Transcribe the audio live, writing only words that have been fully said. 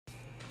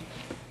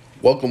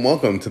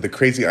Welcome to the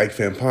Crazy AEK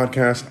Fan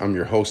Podcast. I'm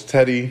your host,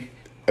 Teddy.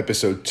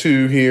 Episode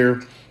 2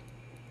 here.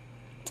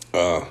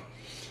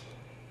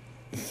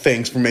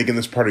 Thanks for making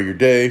this part of your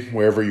day,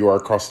 wherever you are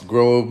across the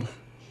globe.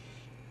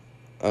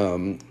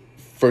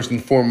 First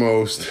and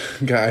foremost,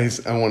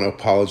 guys, I want to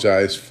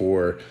apologize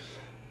for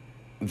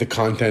the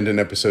content in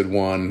episode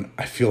 1.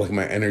 I feel like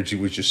my energy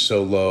was just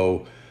so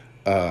low.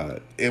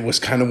 It was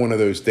kind of one of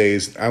those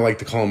days, I like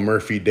to call them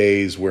Murphy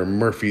days, where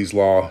Murphy's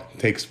Law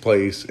takes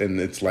place, and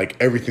it's like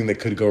everything that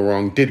could go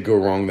wrong did go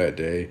wrong that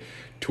day,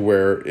 to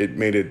where it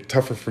made it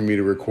tougher for me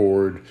to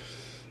record.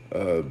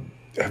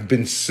 I've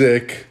been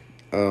sick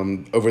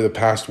over the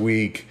past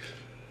week.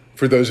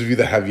 For those of you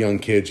that have young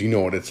kids, you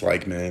know what it's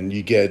like, man.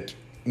 You get,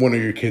 one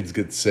of your kids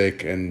gets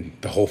sick, and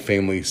the whole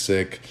family's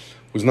sick.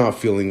 Was not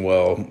feeling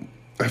well.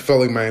 I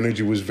felt like my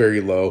energy was very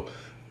low.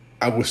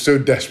 I was so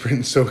desperate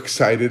and so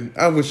excited.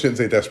 I shouldn't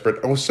say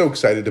desperate. I was so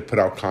excited to put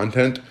out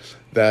content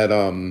that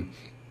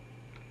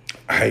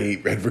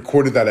I had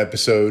recorded that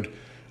episode.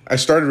 I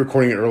started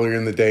recording it earlier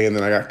in the day, and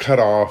then I got cut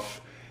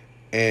off,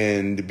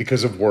 and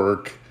because of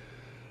work.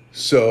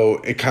 So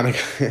it kind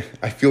of,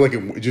 I feel like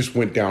it just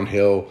went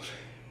downhill.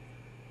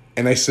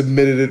 And I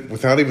submitted it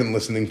without even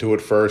listening to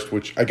it first,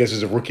 which I guess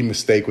is a rookie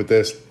mistake with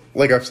this.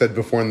 Like I've said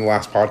before in the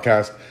last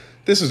podcast,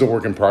 this is a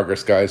work in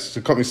progress, guys.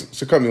 So cut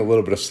me a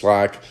little bit of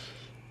slack.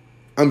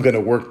 I'm going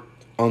to work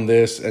on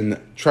this and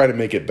try to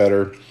make it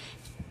better.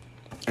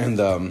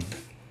 And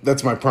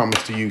that's my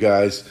promise to you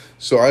guys.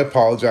 So I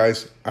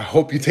apologize. I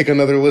hope you take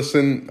another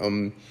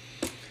listen.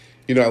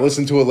 I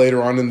listened to it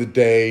later on in the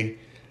day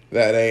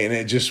that day, and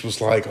it just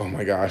was like, oh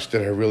my gosh,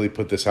 did I really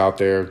put this out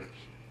there?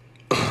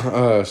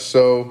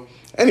 So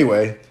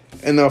anyway,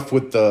 enough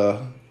with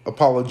the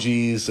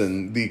apologies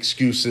and the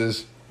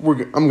excuses.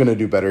 I'm going to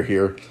do better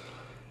here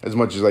as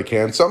much as I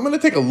can. So I'm going to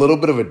take a little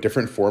bit of a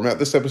different format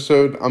this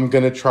episode. I'm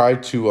going to try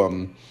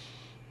to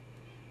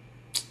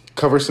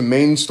cover some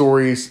main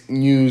stories,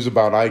 news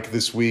about AEK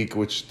this week,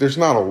 which there's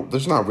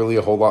not really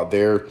a whole lot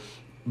there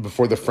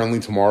before the friendly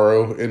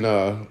tomorrow in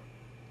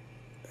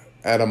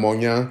at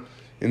Ammonia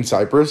in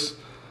Cyprus.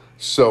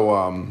 So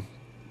I'm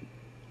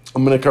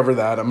going to cover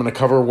that. I'm going to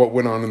cover what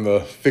went on in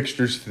the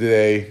fixtures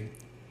today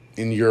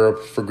in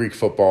Europe for Greek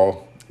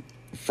football.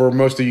 For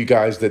most of you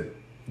guys that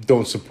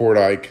don't support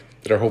AEK,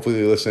 that are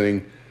hopefully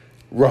listening,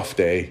 rough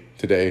day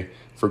today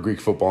for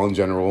Greek football in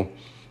general.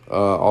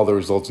 All the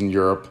results in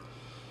Europe.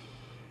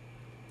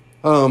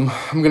 I'm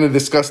going to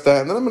discuss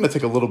that, and then I'm going to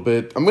take a little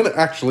bit. I'm going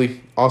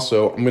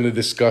to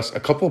discuss a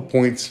couple of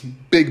points,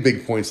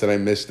 big points that I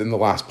missed in the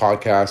last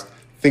podcast,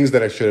 things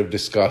that I should have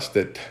discussed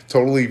that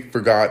totally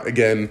forgot.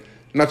 Again,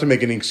 not to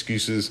make any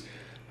excuses.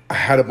 I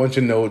had a bunch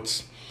of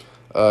notes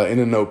in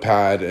a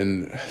notepad,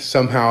 and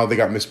somehow they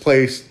got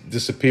misplaced,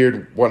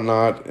 disappeared,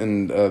 whatnot,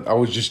 and I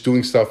was just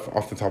doing stuff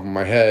off the top of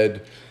my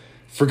head.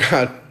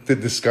 Forgot to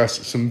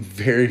discuss some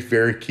very,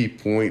 very key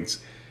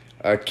points,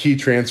 key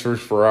transfers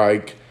for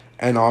AEK,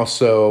 and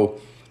also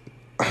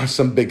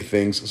some big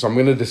things. So I'm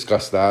going to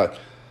discuss that.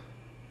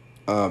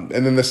 And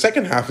then the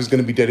second half is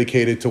going to be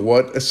dedicated to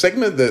a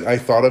segment that I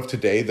thought of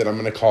today that I'm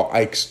going to call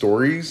AEK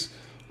Stories,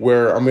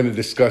 where I'm going to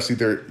discuss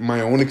either my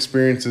own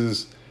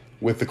experiences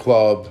with the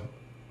club,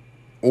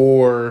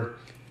 or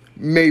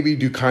maybe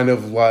do kind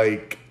of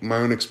like my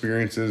own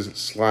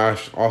experiences /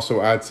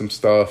 also add some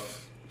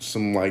stuff,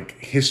 some like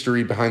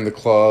history behind the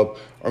club,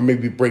 or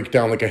maybe break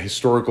down like a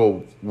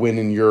historical win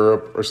in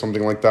Europe or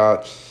something like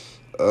that.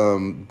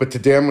 But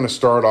today I'm going to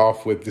start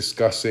off with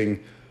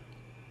discussing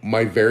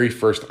my very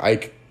first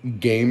AEK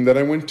game that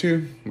I went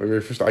to, my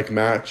very first AEK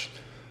match,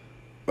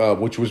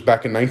 which was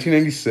back in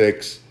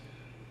 1996,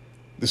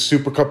 the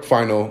Super Cup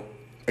final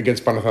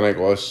against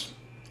Panathinaikos.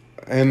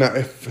 And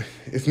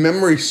if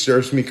memory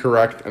serves me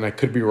correct, and I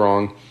could be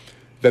wrong,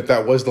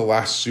 that was the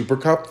last Super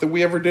Cup that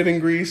we ever did in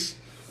Greece.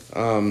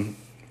 I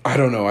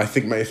don't know. I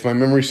think if my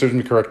memory serves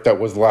me correct, that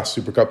was the last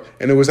Super Cup,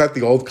 and it was at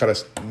the Old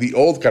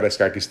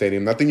Karaiskaki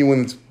Stadium, not the new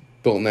one that's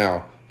built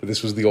now, but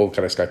this was the Old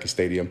Karaiskaki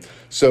Stadium.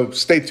 So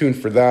stay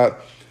tuned for that.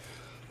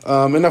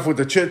 Enough with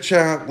the chit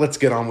chat. Let's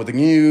get on with the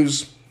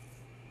news.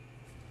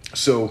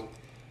 So,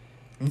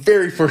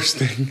 very first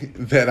thing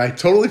that I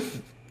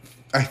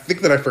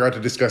think that I forgot to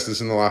discuss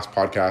this in the last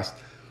podcast,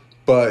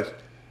 but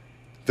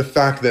the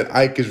fact that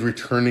AEK is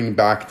returning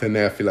back to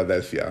Nea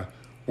Philadelphia.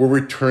 We're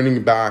going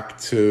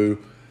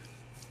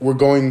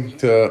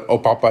to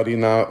Opapa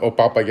Arena,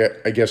 Opapa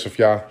Hagia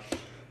Sophia.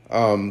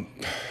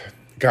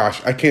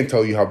 Gosh, I can't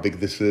tell you how big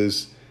this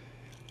is.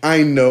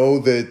 I know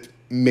that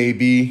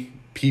maybe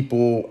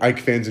people, AEK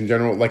fans in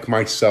general, like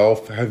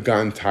myself, have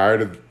gotten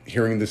tired of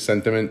hearing the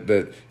sentiment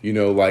that,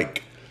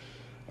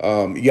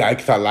 η ΑΕΚ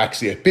θα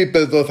αλλάξει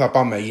επίπεδο, θα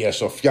πάμε Αγία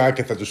Σοφιά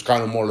και θα τους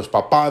κάνουμε όλους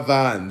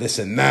παπάδα and this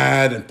and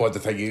that and πότε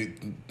θα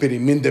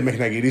περιμένετε μέχρι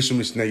να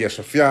γυρίσουμε στην Αγία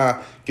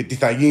Σοφιά και τι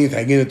θα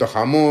γίνει το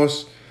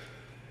χαμός.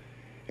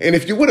 And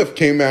if you would have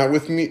came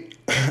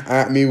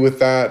at me with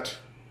that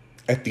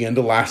at the end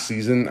of last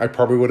season, I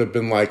probably would have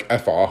been like,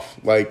 F off.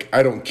 Like,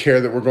 I don't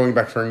care that we're going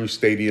back to our new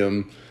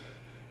stadium.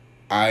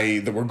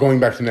 That we're going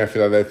back to Nea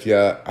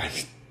Philadelphia.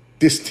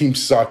 this team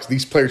sucks.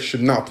 These players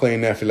should not play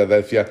in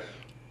Philadelphia.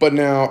 But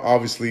now,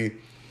 obviously,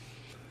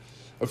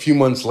 a few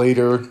months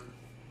later,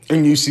 a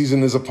new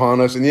season is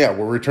upon us. And yeah,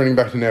 we're returning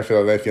back to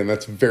Philadelphia, and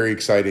that's very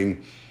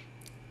exciting.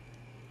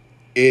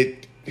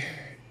 It's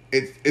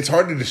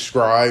hard to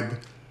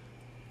describe.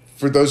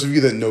 For those of you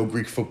that know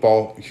Greek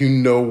football, you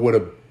know what a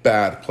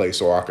bad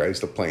place AEK is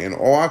to play in.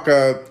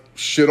 AEK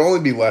should only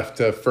be left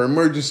for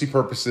emergency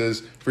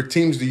purposes, for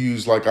teams to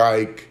use like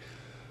AEK.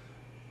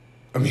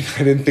 I mean,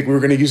 I didn't think we were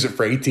going to use it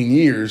for 18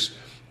 years,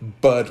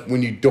 but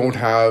when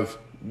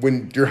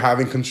you're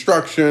having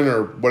construction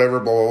or whatever,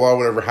 blah, blah, blah,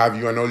 whatever have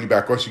you. I know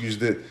Olympiacos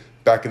used it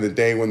back in the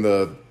day when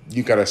the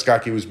Old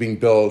Karaiskaki was being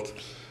built,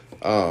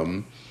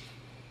 and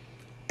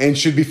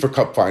should be for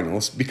cup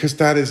finals, because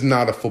that is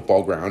not a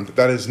football ground.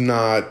 That is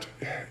not,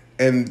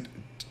 and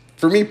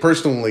for me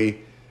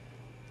personally,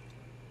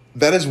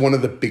 that is one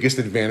of the biggest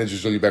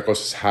advantages Olympiacos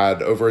has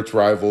had over its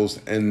rivals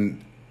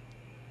and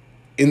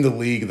in the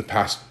league the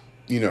past,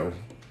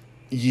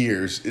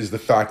 years, is the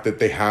fact that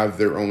they have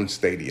their own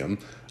stadium.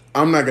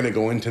 I'm not going to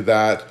go into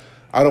that.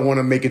 I don't want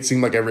to make it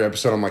seem like every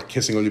episode I'm like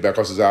kissing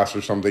Olympiacos' ass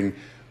or something,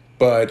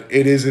 but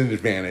it is an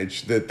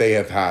advantage that they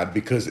have had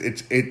because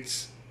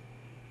it's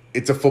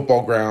a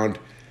football ground.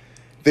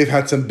 They've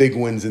had some big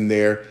wins in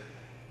there.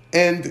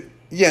 And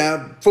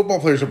yeah, football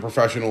players are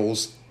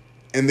professionals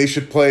and they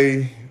should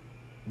play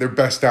their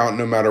best out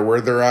no matter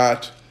where they're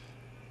at.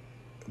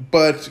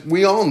 But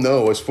we all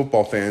know as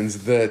football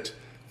fans that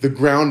the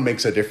ground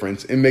makes a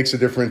difference. It makes a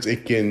difference.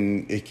 It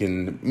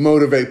can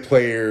motivate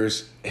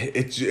players.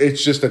 It's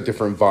just a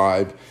different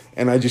vibe.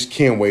 And I just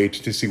can't wait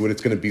to see what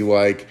it's going to be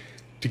like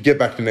to get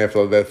back to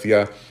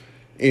Philadelphia.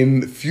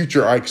 In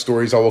future AEK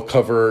stories, I will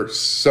cover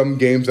some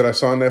games that I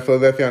saw in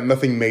Philadelphia.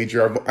 Nothing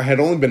major. I had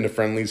only been to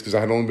friendlies because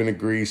I had only been to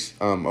Greece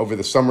over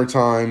the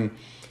summertime.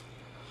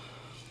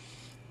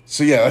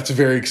 So yeah, that's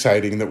very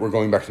exciting that we're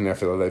going back to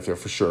Philadelphia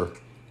for sure.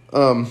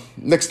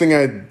 Next thing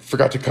I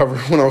forgot to cover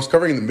when I was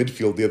covering the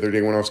midfield the other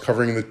day, when I was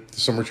covering the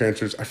summer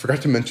transfers, I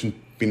forgot to mention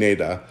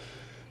Pineda.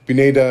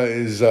 Pineda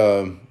is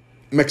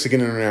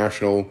Mexican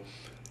international.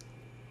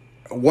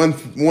 One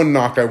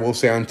knock I will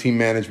say on team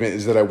management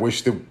is that I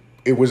wish that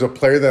it was a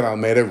player that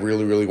Almeida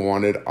really, really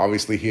wanted.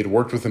 Obviously, he had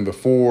worked with him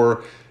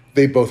before.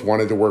 They both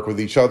wanted to work with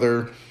each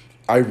other.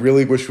 I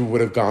really wish we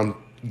would have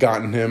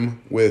gotten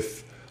him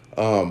with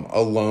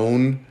a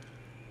loan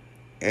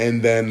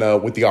and then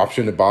with the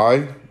option to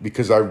buy,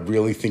 because I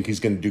really think he's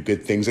going to do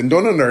good things. And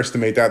don't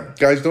underestimate that.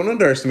 Guys, don't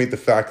underestimate the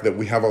fact that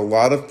we have a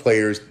lot of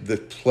players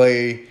that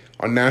play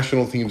on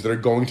national teams that are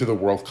going to the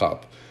World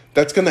Cup.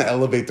 That's going to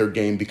elevate their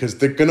game because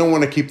they're going to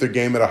want to keep their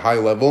game at a high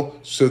level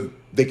so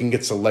they can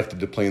get selected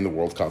to play in the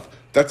World Cup.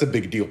 That's a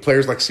big deal.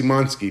 Players like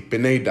Szymanski,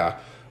 Pineda,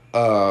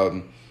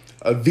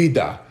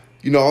 Vida,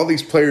 all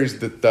these players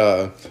that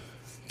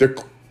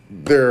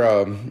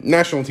their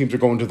national teams are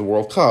going to the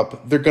World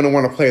Cup, they're going to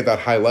want to play at that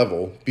high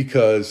level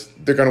because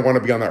they're going to want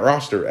to be on that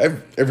roster.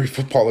 Every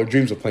footballer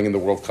dreams of playing in the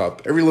World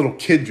Cup. Every little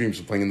kid dreams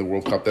of playing in the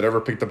World Cup that ever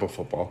picked up a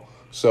football.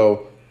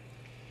 So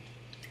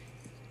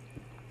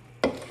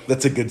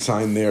that's a good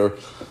sign there.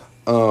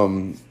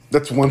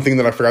 That's one thing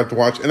that I forgot to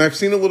watch. And I've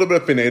seen a little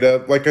bit of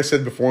Pineda. Like I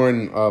said before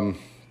in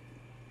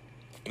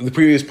the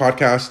previous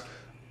podcast,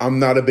 I'm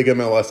not a big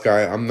MLS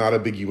guy. I'm not a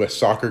big U.S.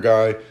 soccer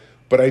guy.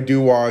 But I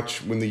do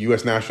watch when the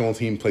U.S. national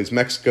team plays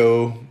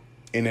Mexico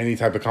in any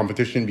type of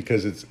competition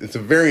because it's a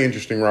very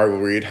interesting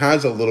rivalry. It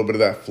has a little bit of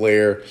that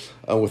flair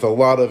with a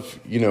lot of,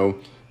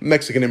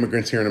 Mexican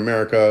immigrants here in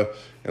America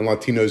and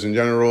Latinos in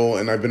general.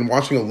 And I've been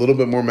watching a little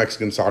bit more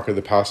Mexican soccer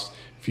the past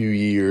few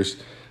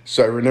years.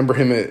 So I remember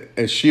him at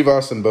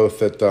Chivas and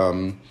both at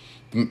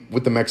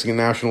with the Mexican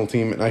national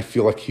team, and I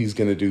feel like he's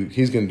gonna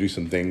do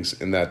some things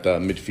in that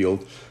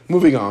midfield.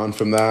 Moving on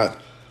from that,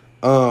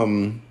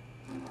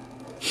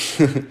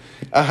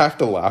 I have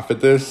to laugh at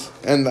this,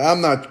 and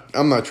I'm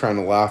not trying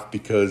to laugh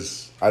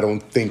because I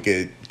don't think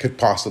it could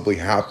possibly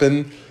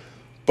happen.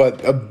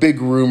 But a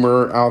big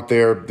rumor out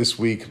there this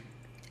week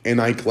in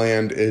AEK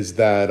land is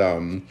that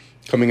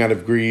coming out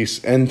of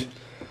Greece, and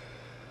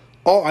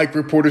all AEK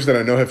reporters that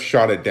I know have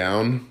shot it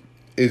down,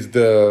 is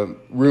the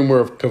rumor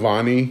of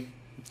Cavani,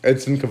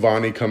 Edson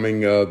Cavani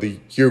coming, the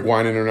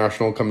Uruguayan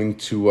international coming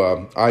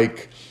to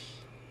AEK.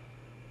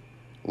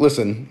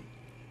 Listen,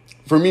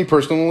 for me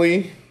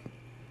personally,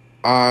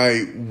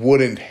 I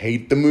wouldn't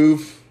hate the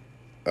move.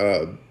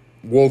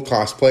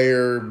 World-class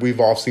player. We've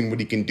all seen what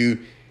he can do.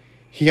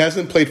 He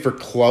hasn't played for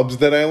clubs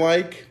that I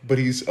like, but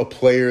he's a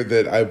player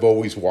that I've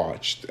always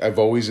watched. I've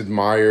always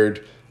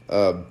admired,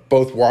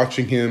 both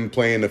watching him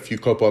play in a few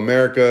Copa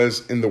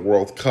Americas, in the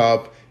World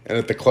Cup, and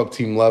at the club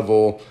team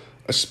level,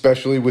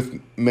 especially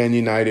with Man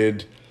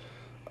United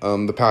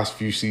the past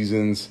few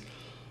seasons.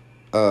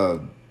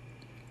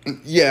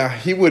 Yeah,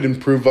 he would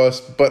improve us,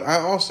 but I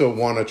also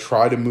want to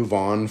try to move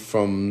on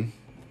from,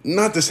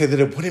 not to say that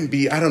it wouldn't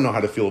be, I don't know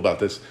how to feel about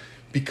this,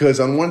 because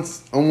on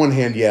one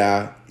hand,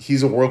 yeah,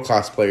 he's a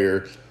world-class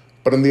player,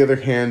 but on the other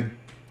hand,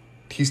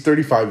 he's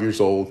 35 years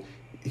old.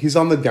 He's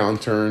on the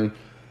downturn.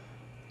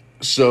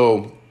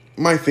 So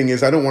my thing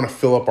is I don't want to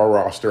fill up our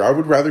roster. I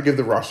would rather give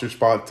the roster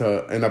spot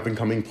to an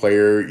up-and-coming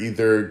player,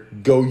 either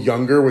go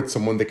younger with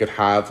someone that could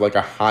have like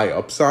a high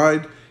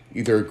upside,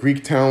 either a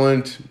Greek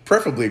talent,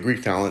 preferably a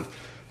Greek talent,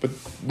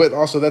 but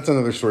also that's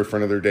another story for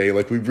another day.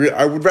 Like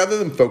I would rather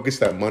them focus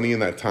that money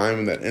and that time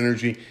and that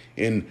energy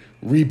in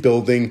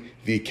rebuilding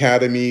the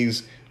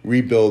academies,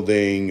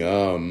 rebuilding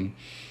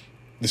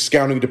the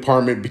scouting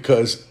department,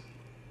 because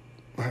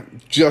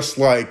just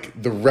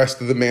like the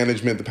rest of the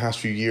management the past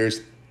few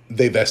years,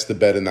 they've vested the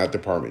bet in that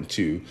department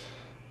too.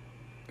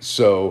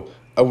 So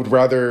I would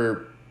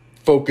rather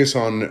focus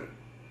on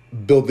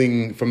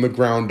building from the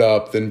ground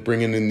up than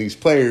bringing in these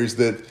players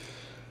that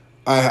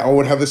I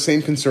would have the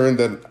same concern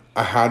that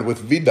I had with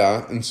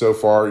Vida. And so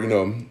far,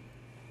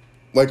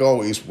 like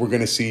always, we're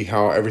going to see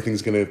how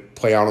everything's going to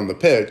play out on the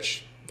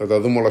pitch.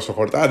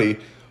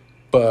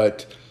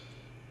 But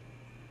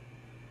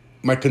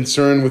my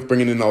concern with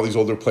bringing in all these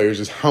older players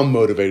is how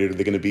motivated are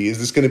they going to be? Is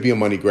this going to be a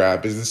money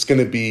grab? Is this going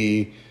to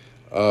be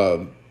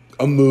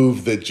a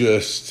move that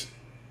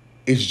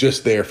is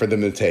just there for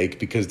them to take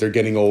because they're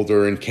getting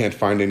older and can't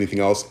find anything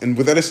else? And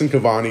with Edison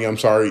Cavani, I'm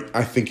sorry,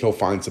 I think he'll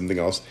find something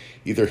else,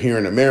 either here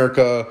in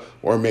America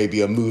or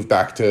maybe a move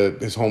back to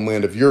his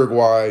homeland of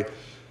Uruguay.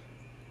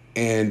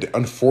 And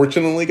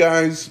unfortunately,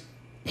 guys,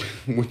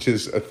 which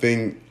is a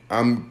thing,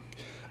 I'm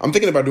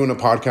thinking about doing a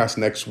podcast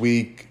next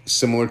week,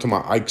 similar to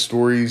my Ike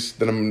stories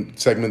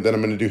segment that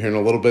I'm going to do here in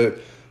a little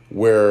bit,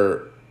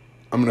 where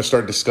I'm going to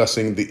start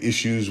discussing the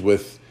issues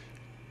with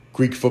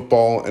Greek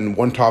football. And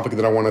one topic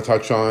that I want to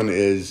touch on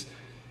is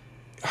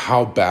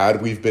how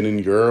bad we've been in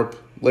Europe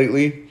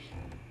lately.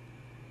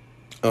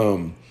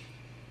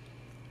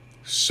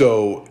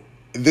 So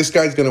this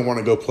guy's going to want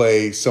to go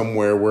play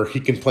somewhere where he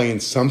can play in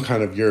some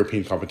kind of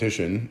European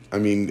competition. I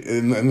mean,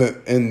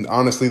 and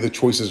honestly, the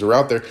choices are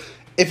out there.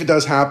 If it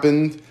does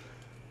happen,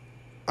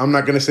 I'm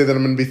not going to say that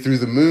I'm going to be through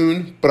the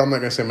moon, but I'm not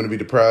going to say I'm going to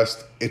be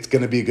depressed. It's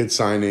going to be a good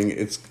signing.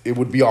 It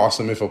would be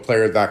awesome if a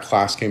player of that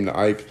class came to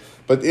Ike.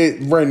 But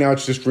right now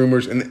it's just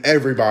rumors, and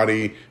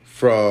everybody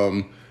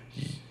from,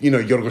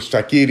 Yorgos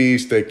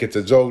Tsakidis to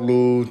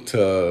Kitsazoglu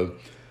to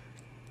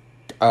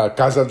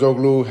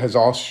Kazazoglu has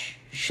all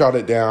shut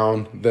it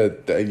down.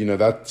 That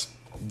that's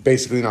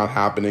basically not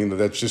happening.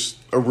 That's just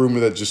a rumor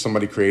that just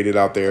somebody created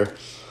out there.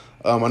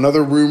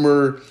 Another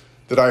rumor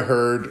that I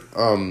heard,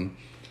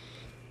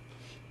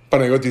 Panayotis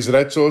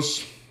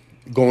Retsos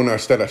going to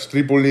Asteras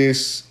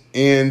Tripolis,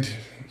 and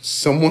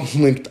someone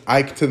linked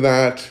Ike to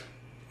that.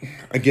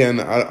 Again,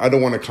 I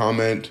don't want to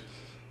comment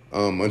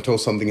until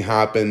something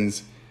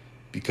happens,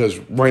 because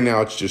right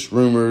now it's just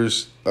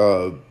rumors.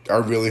 I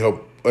really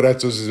hope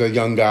Retsos is a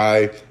young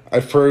guy.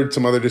 I've heard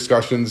some other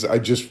discussions. I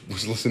just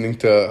was listening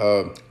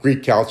to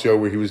Greek Calcio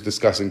where he was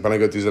discussing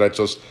Panayotis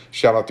Retsos.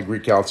 Shout out to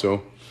Greek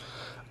Calcio.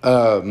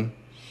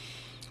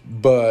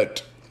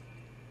 But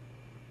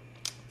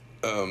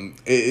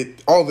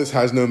all this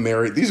has no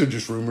merit. These are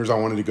just rumors I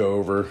wanted to go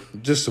over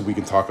just so we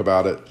can talk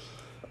about it.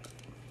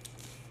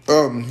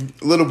 A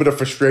little bit of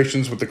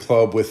frustrations with the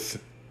club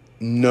with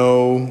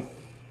no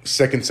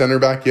second center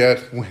back yet,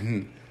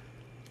 when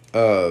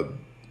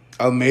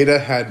Almeida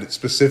had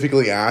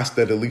specifically asked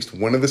that at least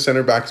one of the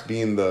center backs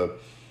be in the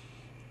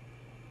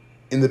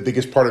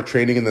biggest part of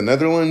training in the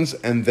Netherlands,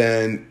 and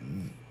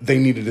then they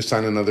needed to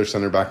sign another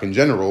center back in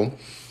general.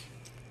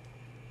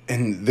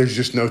 And there's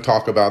just no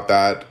talk about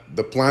that.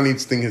 The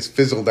Planic thing has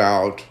fizzled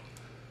out.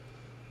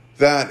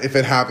 That, if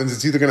it happens,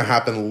 it's either going to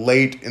happen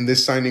late in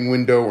this signing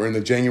window or in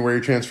the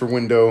January transfer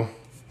window.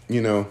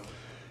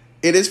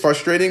 It is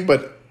frustrating,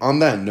 but on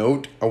that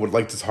note, I would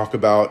like to talk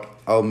about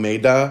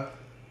Almeida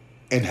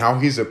and how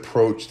he's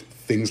approached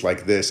things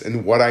like this.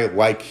 And what I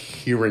like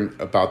hearing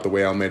about the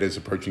way Almeida is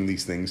approaching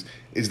these things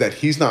is that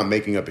he's not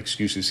making up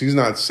excuses. He's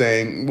not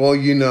saying, well,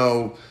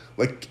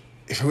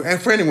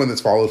 for anyone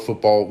that's followed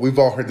football, we've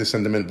all heard the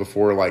sentiment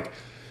before, like,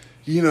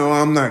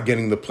 I'm not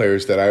getting the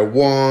players that I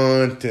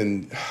want,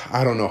 and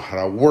I don't know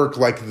how to work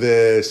like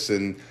this.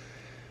 And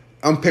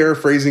I'm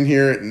paraphrasing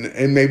here,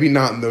 and maybe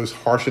not in those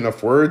harsh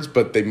enough words,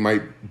 but they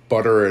might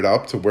butter it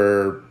up to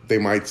where they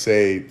might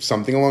say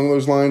something along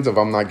those lines of,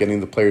 I'm not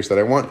getting the players that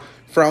I want.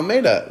 For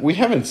Almeida, we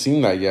haven't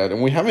seen that yet,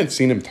 and we haven't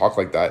seen him talk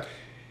like that.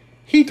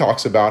 He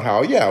talks about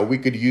how, we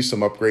could use some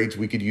upgrades,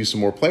 we could use some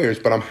more players,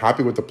 but I'm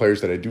happy with the players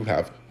that I do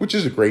have, which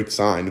is a great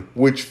sign,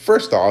 which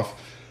first off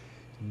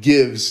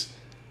gives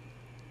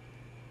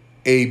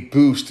a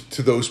boost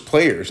to those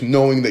players,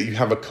 knowing that you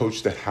have a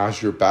coach that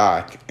has your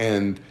back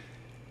and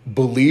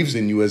believes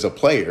in you as a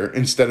player,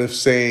 instead of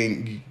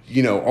saying,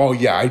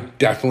 I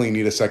definitely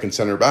need a second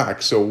center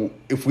back. So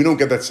if we don't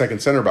get that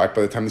second center back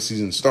by the time the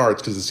season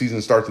starts, because the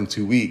season starts in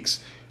 2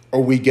 weeks,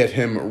 or we get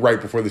him right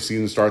before the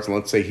season starts and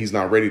let's say he's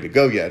not ready to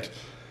go yet,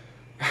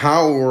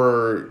 how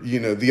are,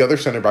 the other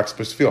center backs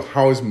supposed to feel?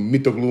 How is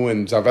Mitoglu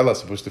and Zavella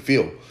supposed to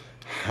feel?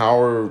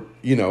 How are,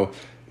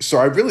 so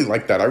I really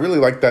like that. I really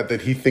like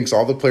that he thinks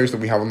all the players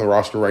that we have on the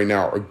roster right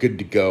now are good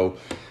to go.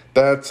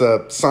 That's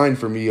a sign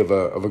for me of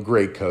a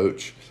great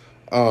coach.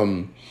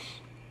 So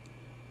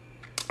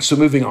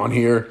moving on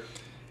here,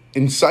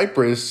 in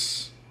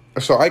Cyprus,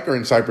 So AEK are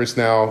in Cyprus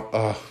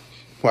now.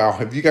 Wow,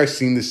 have you guys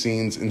seen the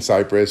scenes in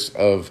Cyprus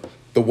of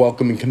the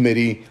welcoming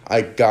committee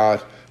I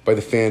got by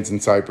the fans in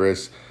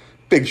Cyprus?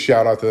 Big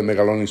shout out to the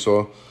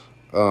Megaloniso.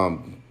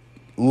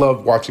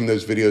 Love watching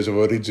those videos of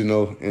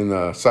Original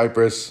in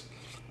Cyprus.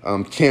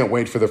 Can't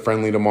wait for the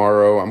friendly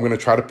tomorrow. I'm going to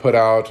try to put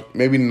out,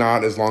 maybe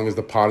not as long as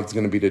the pod is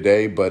going to be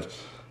today, but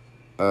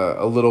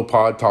a little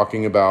pod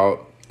talking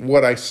about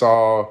what I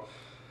saw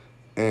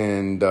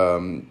and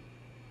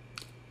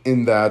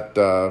in that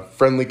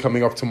friendly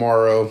coming up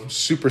tomorrow.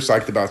 Super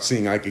psyched about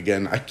seeing AEK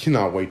again. I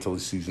cannot wait till the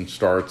season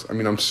starts. I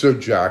mean, I'm so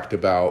jacked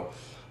about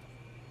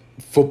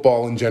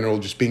football in general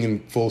just being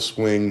in full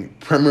swing.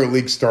 Premier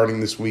League starting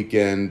this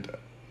weekend.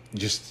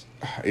 Just,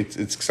 it's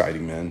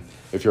exciting, man,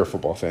 if you're a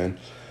football fan.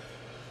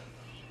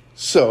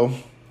 So,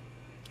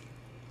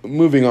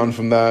 moving on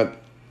from that,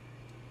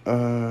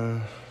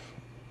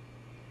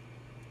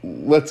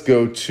 let's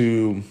go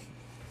to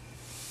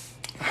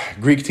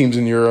Greek teams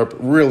in Europe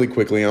really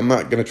quickly. I'm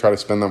not going to try to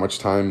spend that much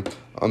time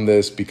on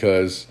this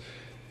because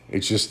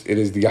it is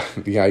the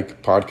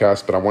AEK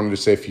podcast, but I wanted to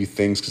say a few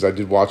things because I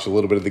did watch a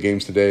little bit of the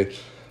games today.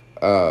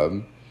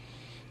 Well,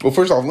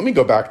 first off, let me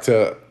go back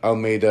to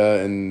Almeida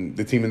and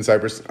the team in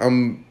Cyprus.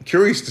 I'm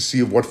curious to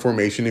see what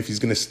formation, if he's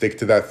going to stick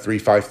to that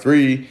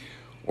 3-5-3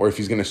 or if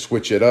he's going to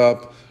switch it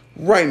up.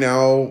 Right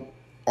now,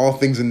 all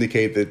things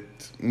indicate that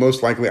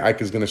most likely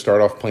AEK is going to start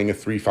off playing a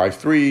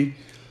 3-5-3.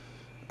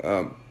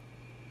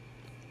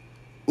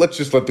 Let's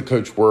just let the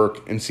coach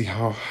work and see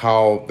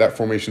how that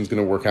formation is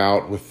going to work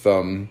out with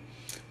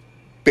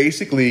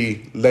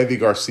basically Levi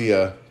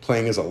Garcia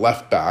playing as a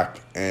left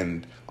back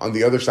and on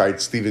the other side,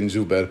 Steven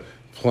Zuber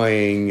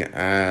playing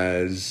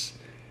as...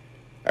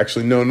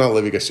 Actually, no, not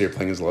Levi Garcia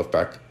playing as a left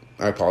back.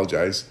 I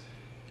apologize.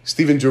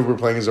 Steven Zuber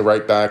playing as a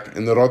right back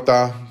and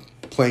Rota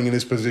playing in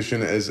his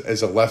position as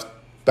a left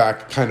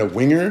back kind of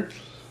winger.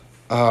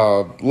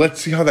 Let's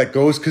see how that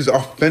goes because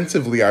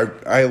offensively,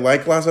 I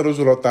like Lazaro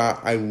Rota.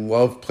 I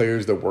love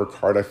players that work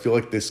hard. I feel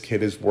like this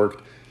kid has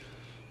worked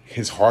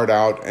his heart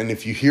out. And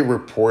if you hear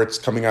reports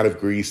coming out of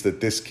Greece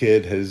that this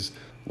kid has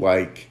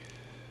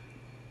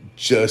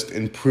just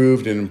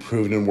improved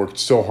and worked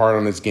so hard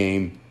on his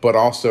game, but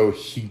also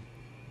he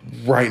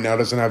right now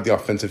doesn't have the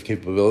offensive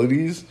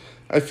capabilities,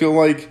 I feel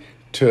like,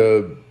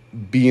 to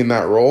be in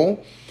that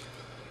role.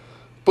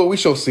 But we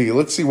shall see.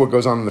 Let's see what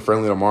goes on in the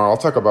friendly tomorrow. I'll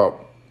talk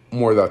about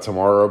more of that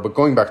tomorrow. But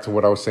going back to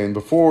what I was saying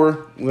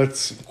before,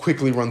 let's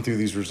quickly run through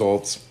these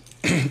results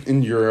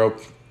in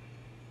Europe.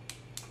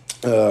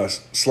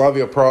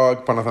 Slavia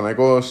Prague,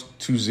 Panathinaikos,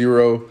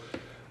 2-0.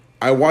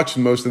 I watched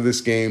most of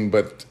this game,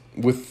 but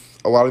with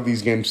a lot of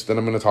these games that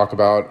I'm going to talk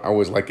about, I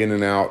was in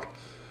and out.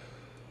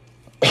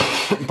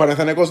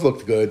 Panathinaikos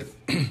looked good.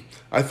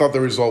 I thought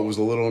the result was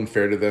a little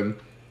unfair to them.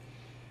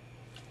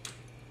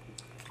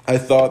 I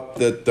thought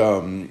that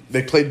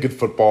they played good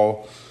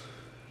football.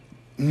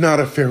 Not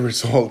a fair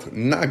result.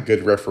 Not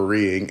good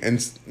refereeing.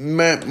 And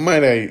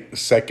might I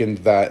second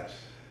that?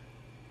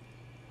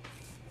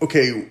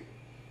 Okay,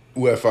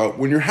 UEFA,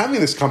 when you're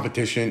having this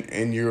competition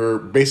and you're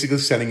basically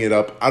setting it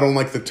up, I don't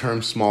like the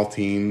term small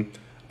team.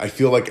 I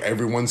feel like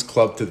everyone's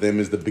club to them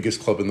is the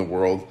biggest club in the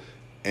world.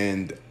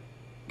 And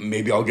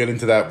maybe I'll get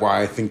into that,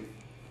 why I think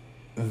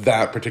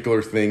that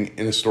particular thing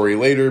in a story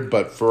later.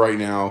 But for right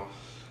now,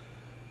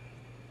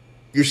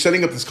 you're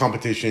setting up this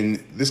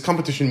competition. This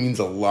competition means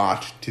a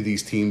lot to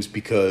these teams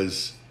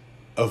because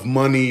of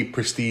money,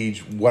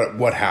 prestige,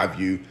 what have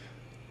you,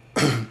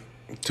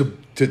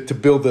 to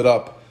build it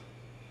up.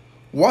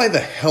 Why the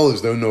hell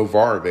is there no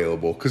VAR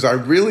available? Because I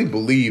really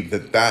believe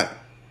that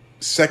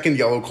second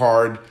yellow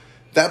card,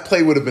 that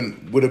play would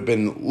have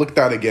been looked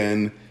at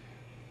again.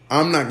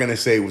 I'm not going to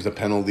say it was a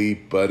penalty,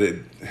 but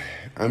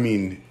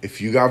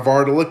if you got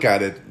VAR to look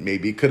at it,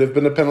 maybe it could have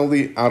been a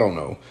penalty. I don't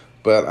know.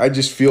 But I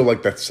just feel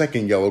like that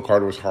second yellow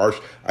card was harsh.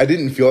 I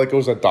didn't feel like it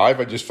was a dive.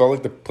 I just felt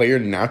like the player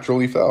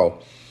naturally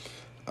fell.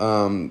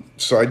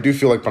 So I do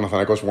feel like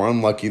Panathinaikos were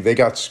unlucky. They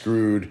got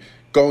screwed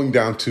going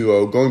down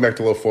 2-0, going back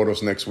to low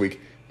photos next week.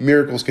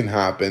 Miracles can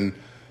happen.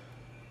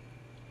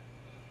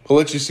 But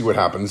let's just see what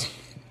happens.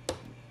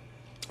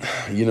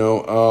 I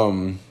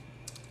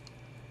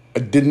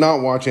did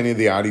not watch any of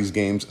the Addis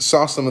games.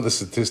 Saw some of the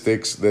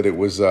statistics that it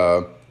was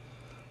Addis,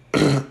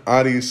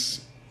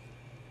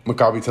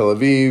 Maccabi Tel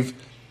Aviv.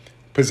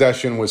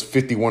 Possession was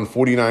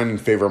 51-49 in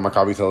favor of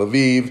Maccabi Tel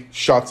Aviv.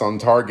 Shots on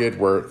target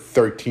were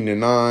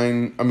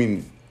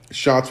 13-9.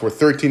 Shots were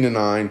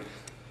 13-9.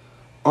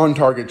 On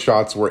target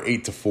shots were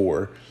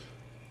 8-4.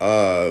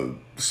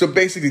 So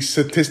basically,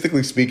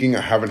 statistically speaking,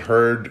 I haven't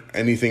heard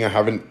anything. I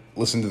haven't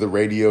listened to the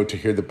radio to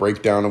hear the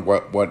breakdown of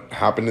what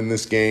happened in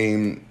this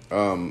game.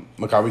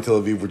 Maccabi Tel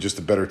Aviv were just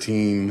a better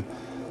team.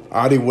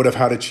 Adi would have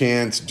had a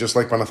chance, just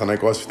like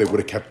Panathinaikos, if they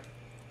would have kept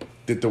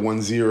it to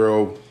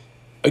 1-0.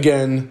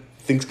 Again,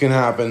 things can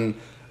happen.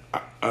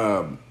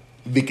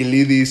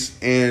 Vikilidis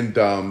and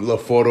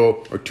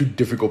Leforo are two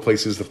difficult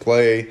places to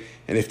play.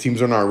 And if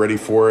teams are not ready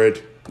for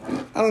it,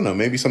 I don't know,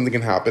 maybe something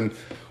can happen.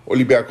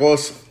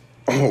 Olympiacos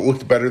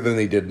looked better than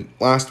they did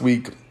last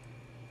week.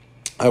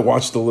 I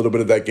watched a little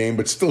bit of that game,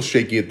 but still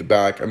shaky at the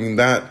back. I mean,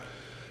 that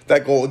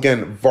goal,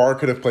 again, VAR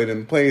could have played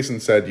in place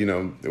and said,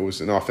 it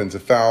was an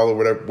offensive foul or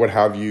whatever, what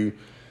have you.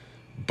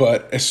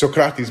 But as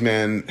Socrates,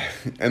 man,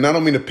 and I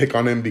don't mean to pick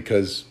on him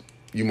because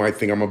you might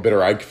think I'm a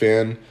bitter AEK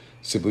fan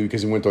simply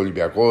because he went to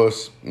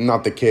Olympiacos.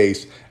 Not the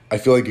case. I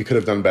feel like he could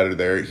have done better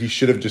there. He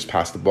should have just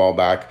passed the ball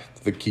back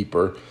to the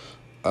keeper.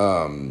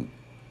 Olympiacos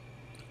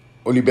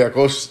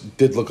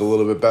did look a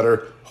little bit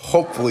better.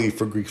 Hopefully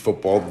for Greek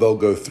football, they'll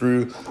go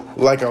through.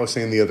 Like I was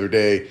saying the other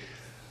day,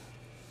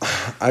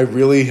 I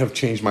really have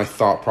changed my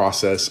thought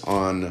process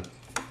on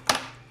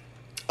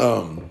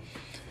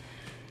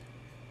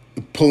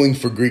pulling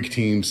for Greek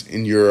teams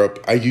in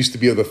Europe. I used to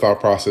be of the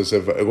thought process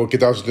of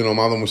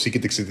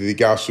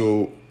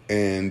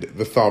and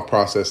the thought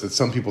process that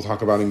some people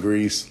talk about in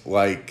Greece,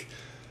 like,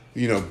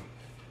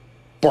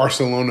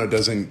 Barcelona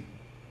doesn't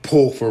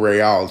pull for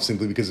Real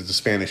simply because it's a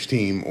Spanish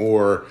team,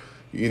 or,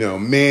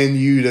 Man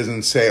U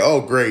doesn't say, oh,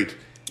 great,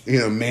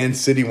 Man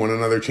City won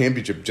another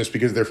championship just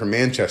because they're from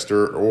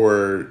Manchester,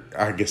 or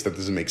I guess that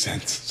doesn't make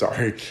sense,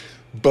 sorry.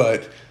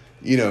 But,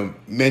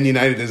 Man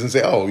United doesn't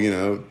say,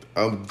 oh,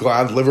 I'm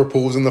glad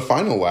Liverpool was in the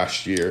final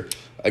last year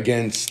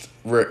against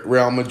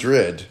Real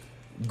Madrid.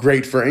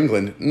 Great for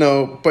England.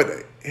 No, but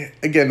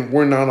again,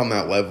 we're not on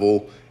that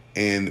level,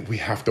 and we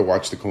have to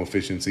watch the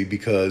coefficiency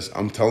because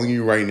I'm telling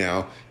you right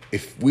now,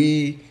 if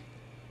we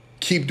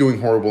keep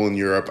doing horrible in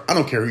Europe, I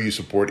don't care who you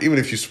support, even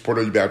if you support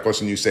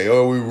Olympiacos and you say,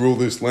 oh, we rule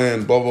this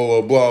land, blah, blah,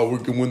 blah, blah,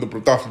 we can win the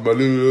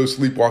Protafi,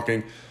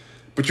 sleepwalking,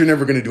 but you're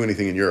never going to do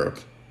anything in Europe.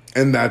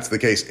 And that's the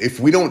case. If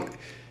we don't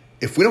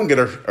get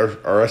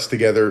our us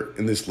together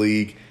in this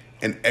league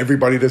and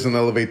everybody doesn't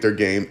elevate their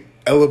game,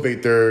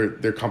 elevate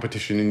their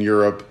competition in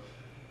Europe,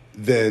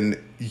 then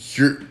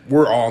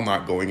we're all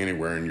not going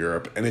anywhere in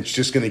Europe. And it's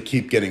just going to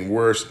keep getting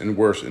worse and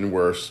worse and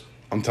worse.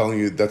 I'm telling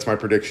you, that's my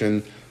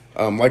prediction.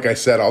 Like I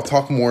said, I'll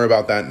talk more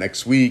about that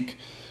next week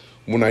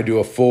when I do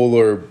a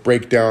fuller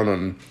breakdown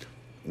on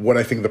what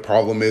I think the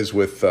problem is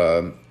with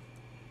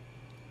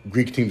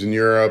Greek teams in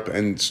Europe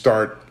and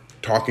start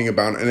talking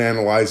about and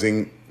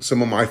analyzing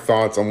some of my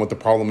thoughts on what the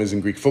problem is in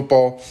Greek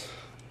football.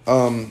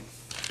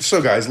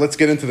 So, guys, let's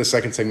get into the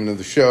second segment of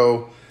the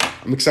show.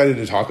 I'm excited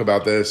to talk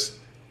about this.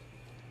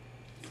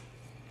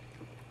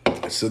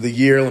 So the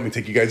year, let me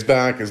take you guys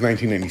back, is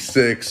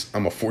 1996.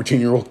 I'm a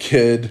 14-year-old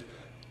kid.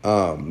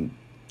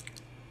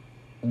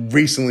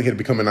 Recently had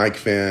become an AEK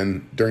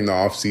fan during the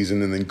off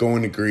season, and then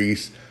going to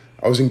Greece.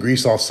 I was in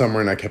Greece all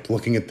summer, and I kept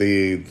looking at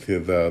the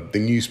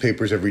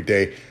newspapers every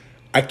day.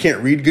 I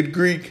can't read good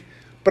Greek,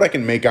 but I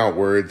can make out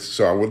words.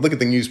 So I would look at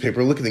the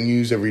newspaper, look at the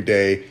news every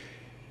day,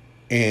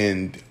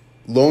 and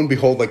lo and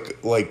behold,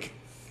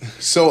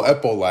 so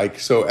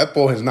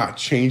Epo has not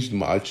changed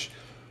much,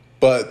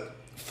 but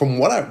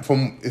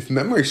if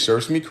memory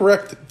serves me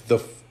correct,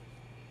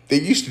 they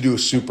used to do a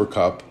Super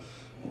Cup,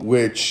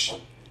 which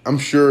I'm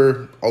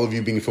sure all of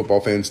you being football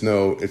fans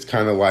know it's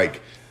kind of like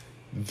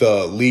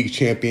the league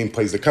champion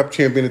plays the cup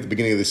champion at the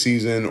beginning of the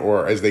season,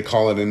 or as they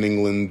call it in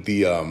England,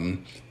 the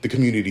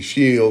Community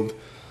Shield.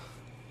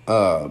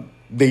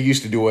 They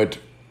used to do it.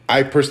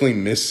 I personally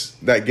miss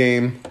that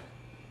game.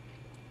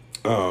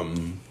 But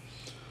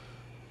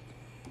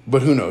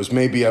who knows?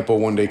 Maybe Apple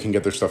one day can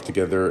get their stuff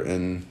together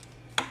and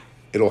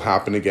it'll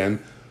happen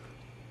again.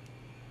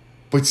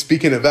 But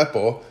speaking of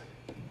Apple,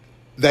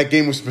 that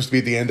game was supposed to be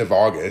at the end of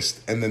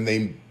August, and then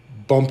they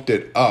bumped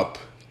it up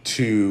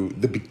to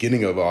the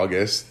beginning of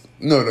August.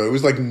 No, it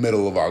was like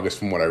middle of August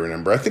from what I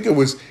remember. I think it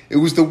was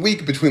the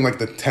week between like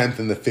the 10th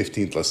and the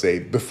 15th, let's say,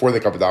 before the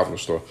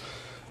Kapitavrosto.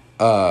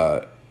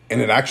 And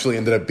it actually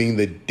ended up being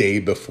the day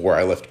before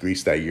I left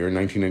Greece that year in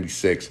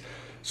 1996.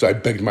 So I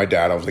begged my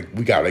dad. I was like,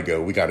 we gotta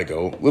go.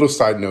 Little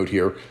side note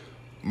here.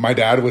 My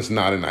dad was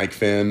not an AEK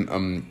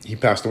fan. He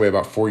passed away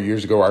about 4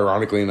 years ago,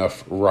 ironically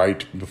enough,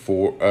 right a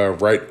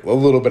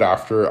little bit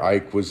after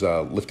AEK was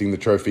lifting the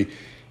trophy.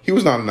 He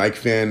was not an AEK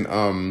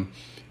fan.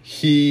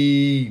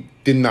 He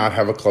did not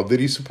have a club that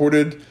he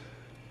supported.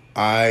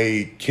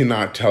 I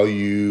cannot tell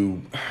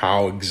you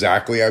how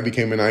exactly I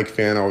became an AEK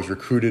fan. I was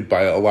recruited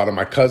by a lot of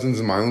my cousins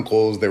and my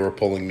uncles. They were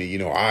pulling me,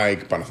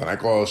 AEK,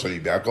 Panathinaikos,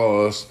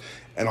 Olympiacos,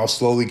 and I'll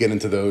slowly get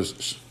into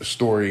those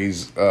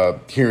stories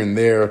here and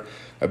there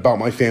about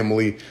my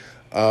family.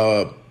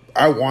 I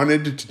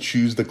wanted to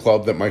choose the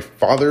club that my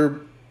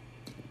father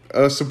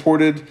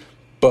supported,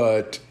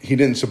 but he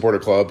didn't support a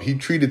club. He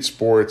treated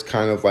sports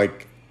kind of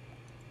like,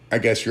 I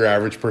guess, your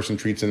average person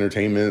treats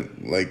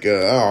entertainment. Like,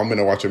 I'm going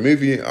to watch a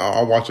movie.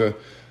 I'll watch a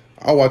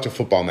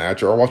football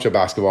match, or I'll watch a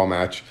basketball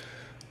match,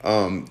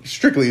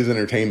 strictly as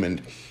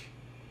entertainment.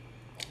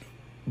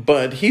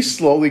 But he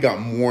slowly got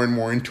more and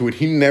more into it.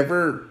 He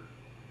never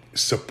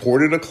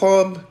supported a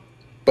club,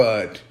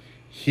 but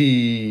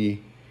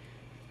he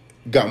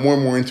got more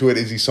and more into it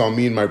as he saw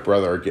me and my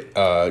brother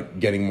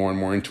getting more and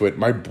more into it.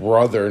 My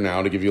brother,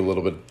 now to give you a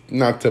little bit,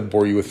 not to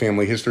bore you with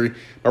family history,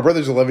 my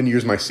brother's 11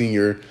 years my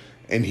senior,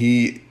 and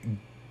he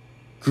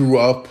grew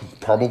up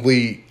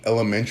probably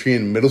elementary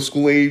and middle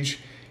school age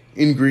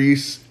in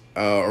Greece,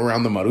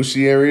 around the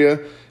Marousi area.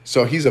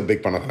 So he's a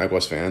big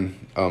Panathinaikos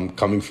fan,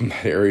 coming from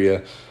that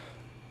area.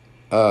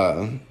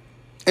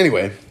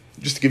 Anyway,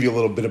 just to give you a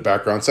little bit of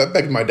background, so I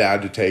begged my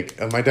dad to take.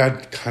 My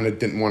dad kind of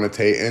didn't want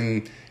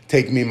to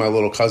take me and my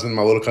little cousin.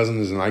 My little cousin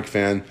is an AEK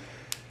fan.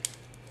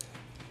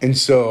 And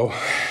so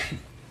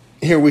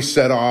here we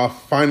set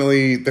off.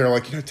 Finally, they're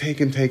like, take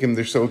him.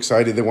 They're so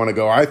excited. They want to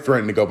go. I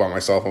threatened to go by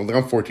myself.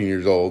 I'm 14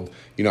 years old.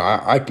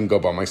 I can go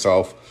by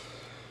myself.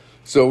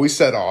 So we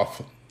set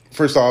off.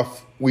 First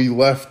off, we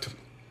left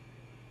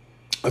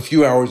a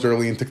few hours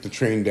early and took the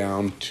train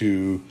down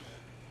to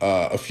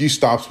a few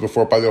stops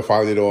before Palio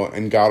Faliro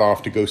and got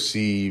off to go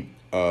see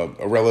a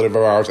relative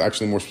of ours,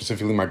 actually more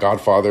specifically my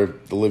godfather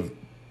that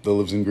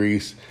lives in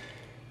Greece.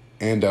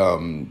 And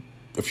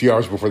a few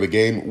hours before the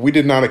game, we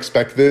did not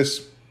expect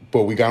this,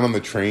 but we got on the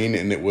train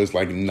and it was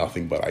like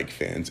nothing but AEK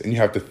fans. And you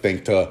have to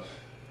think, to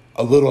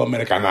a little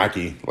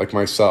Amerikanaki like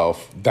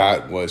myself,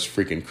 that was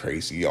freaking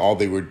crazy. All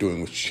they were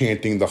doing was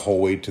chanting the whole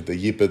way to the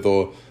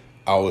Yipedo.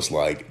 I was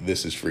like,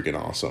 this is freaking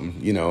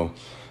awesome,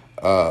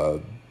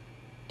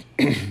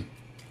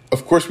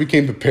 Of course, we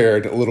came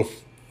prepared. A little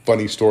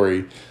funny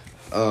story.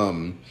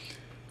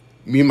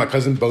 Me and my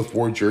cousin both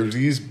wore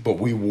jerseys, but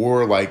we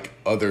wore like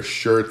other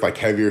shirts, like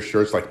heavier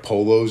shirts, like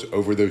polos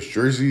over those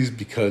jerseys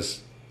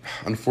because,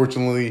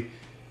 unfortunately,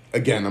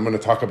 again, I'm going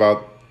to talk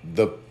about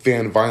the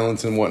fan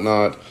violence and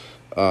whatnot,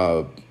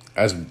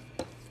 as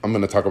I'm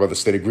going to talk about the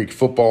state of Greek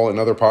football in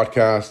other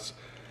podcasts.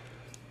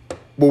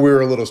 But we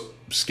were a little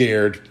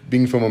scared,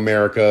 being from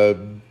America,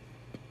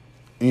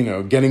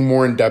 getting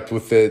more in depth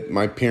with it.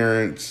 My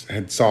parents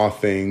had saw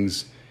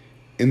things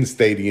in the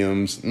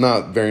stadiums,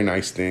 not very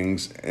nice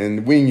things.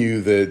 And we knew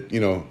that,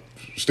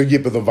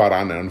 stojí the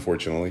varana,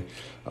 unfortunately,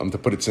 to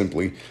put it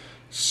simply.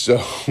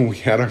 So we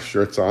had our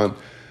shirts on.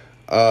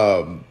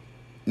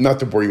 Not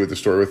to bore you with the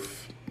story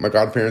with my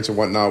godparents and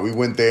whatnot. We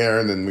went there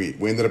and then we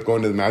ended up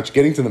going to the match,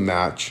 getting to the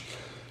match.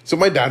 So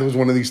my dad was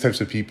one of these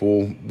types of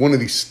people, one of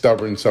these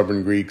stubborn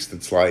Greeks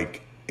that's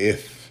like,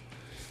 if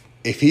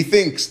he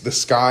thinks the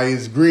sky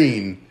is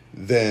green,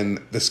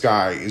 then the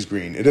sky is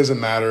green. It doesn't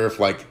matter if,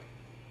 let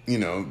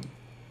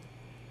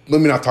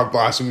me not talk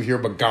blasphemy here,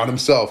 but God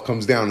himself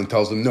comes down and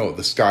tells him, no,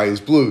 the sky is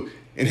blue.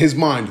 In his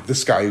mind, the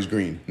sky is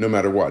green, no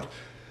matter what.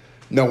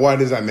 Now, why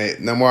is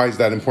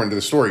that important to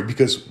the story?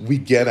 Because we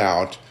get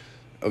out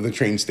of the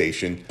train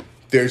station.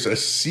 There's a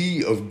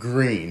sea of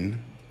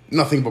green,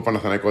 nothing but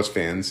Panathinaikos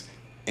fans,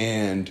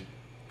 and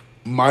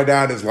my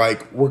dad is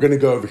like, we're going to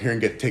go over here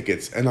and get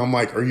tickets. And I'm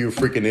like, are you a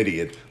freaking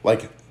idiot?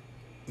 Like,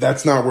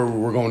 that's not where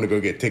we're going to go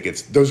get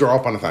tickets. Those are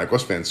all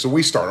Panathinaikos fans. So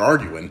we start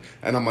arguing.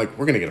 And I'm like,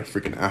 we're going to get our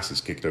freaking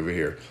asses kicked over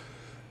here.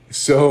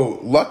 So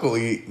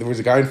luckily, there was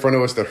a guy in front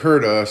of us that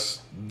heard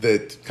us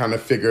that kind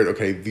of figured,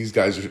 okay, these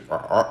guys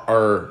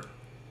are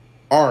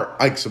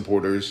AEK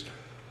supporters.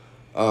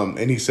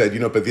 And he said,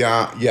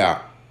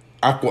 παιδιά,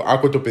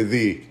 ako to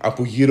παιδί,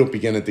 από γύρω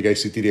πηγαίνετε για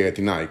εισιτήρια για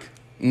την AEK.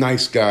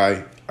 Nice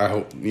guy. I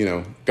hope,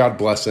 God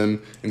bless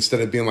him.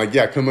 Instead of being like,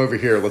 yeah, come over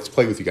here, let's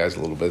play with you guys a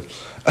little bit.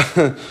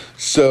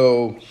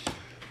 So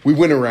we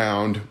went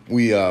around.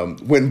 We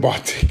went and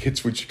bought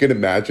tickets, which you can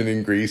imagine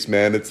in Greece,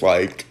 man. It's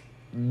like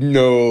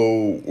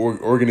no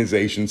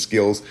organization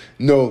skills,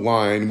 no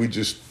line. We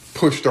just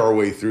pushed our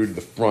way through to the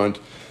front.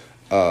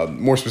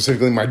 More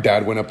specifically, my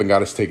dad went up and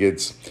got us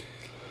tickets.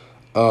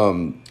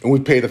 And we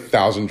paid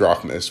 1,000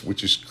 drachmas,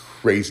 which is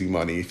crazy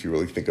money if you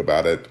really think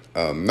about it.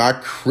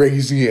 Not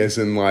crazy as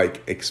in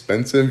like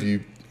expensive.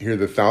 You hear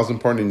the 1,000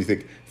 part and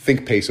you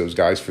think pesos,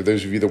 guys. For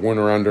those of you that weren't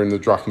around during the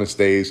drachmas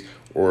days,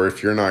 or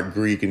if you're not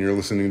Greek and you're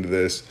listening to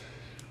this,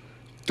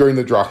 during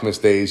the drachmas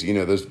days,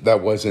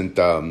 that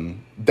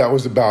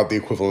was about the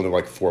equivalent of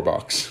like $4,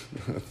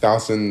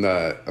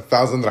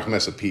 1,000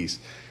 drachmas a piece.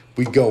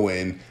 We go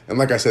in, and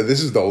like I said,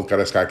 this is the Old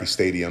Karaiskaki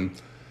Stadium.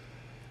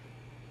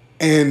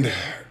 And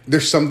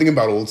there's something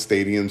about old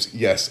stadiums.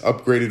 Yes,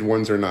 upgraded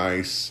ones are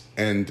nice.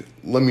 And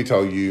let me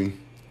tell you,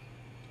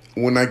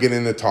 when I get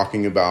into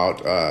talking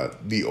about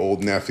the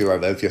old Nea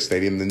Philadelphia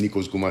Stadium, the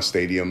Nikos Goumas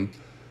Stadium,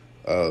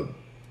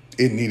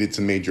 it needed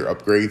some major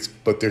upgrades.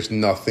 But there's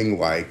nothing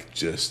like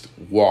just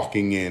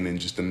walking in and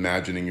just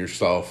imagining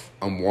yourself.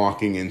 I'm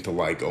walking into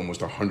like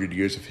almost 100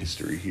 years of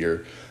history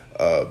here.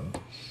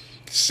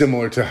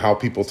 Similar to how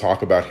people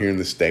talk about here in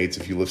the States,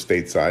 if you live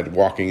stateside,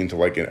 walking into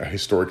like a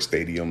historic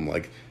stadium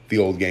like the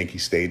old Yankee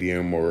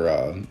Stadium or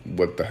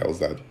what the hell is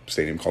that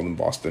stadium called in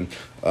Boston?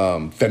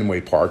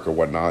 Fenway Park or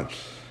whatnot.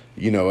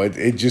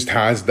 It just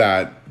has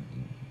that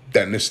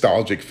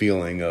nostalgic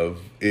feeling of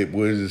it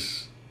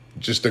was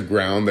just a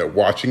ground that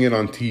watching it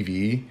on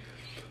TV,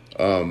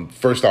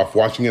 first off,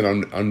 watching it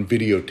on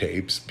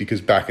videotapes,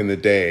 because back in the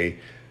day,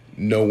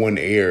 no one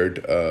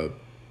aired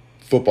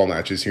football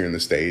matches here in the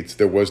States.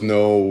 There was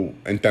no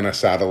antenna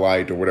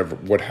satellite or whatever,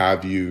 what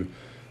have you.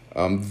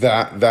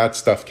 That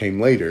stuff came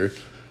later.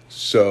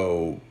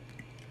 So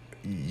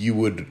you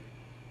would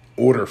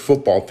order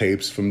football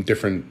tapes from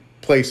different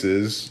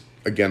places.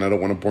 Again, I don't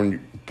want to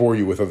bore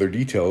you with other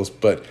details,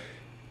 but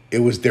it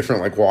was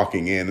different like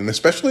walking in. And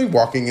especially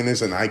walking in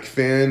as an AEK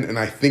fan, and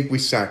I think we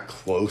sat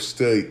close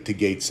to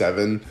Gate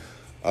 7.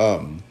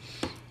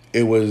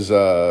 it was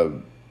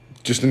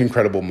just an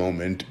incredible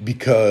moment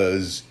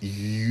because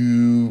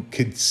you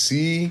could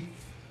see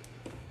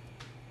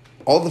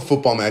all the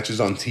football matches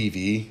on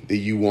TV that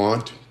you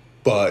want,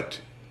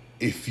 but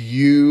if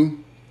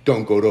you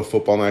don't go to a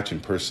football match in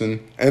person,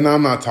 and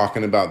I'm not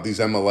talking about these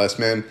MLS,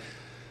 man.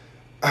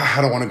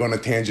 I don't want to go on a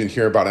tangent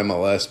here about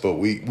MLS, but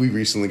we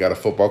recently got a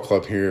football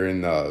club here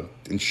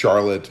in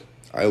Charlotte.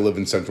 I live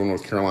in Central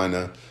North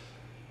Carolina,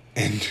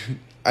 and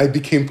I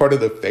became part of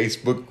the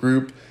Facebook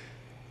group.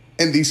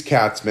 And these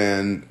cats,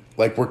 man,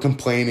 like, were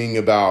complaining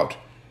about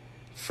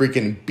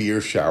freaking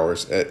beer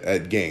showers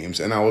at games,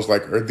 and I was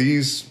like, "Are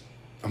these?"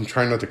 I'm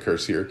trying not to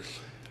curse here.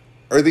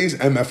 Are these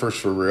MFers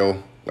for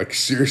real? Like,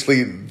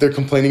 seriously, they're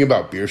complaining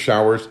about beer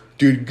showers,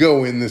 dude.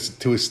 Go in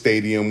to a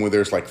stadium where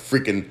there's like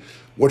freaking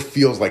what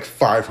feels like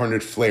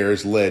 500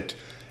 flares lit,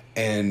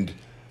 and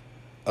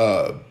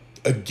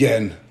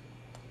again,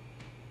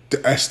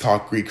 the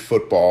S-Talk Greek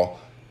football,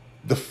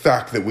 the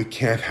fact that we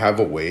can't have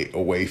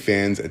away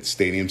fans at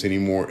stadiums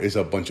anymore is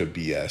a bunch of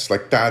BS.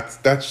 Like,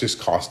 that's just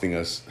costing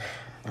us.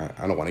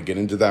 I don't want to get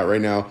into that right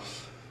now.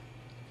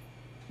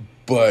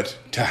 But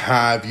to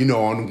have,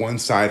 on one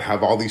side,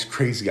 have all these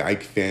crazy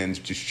AEK fans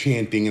just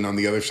chanting, and on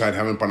the other side,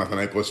 having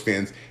Panathinaikos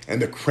fans,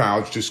 and the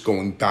crowds just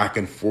going back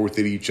and forth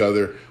at each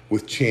other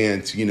with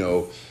chants,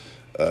 you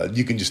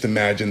can just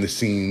imagine the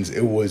scenes.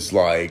 It was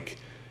like,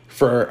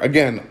 for,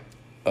 again,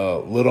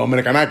 little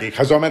Americanaki,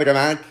 Hazo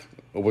Americanaki,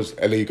 it was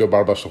AEK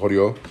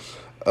Barbasohorio.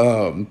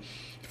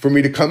 For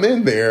me to come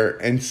in there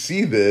and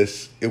see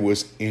this, it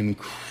was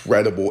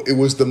incredible. It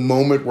was the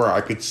moment where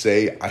I could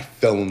say I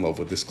fell in love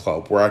with this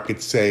club, where I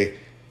could say,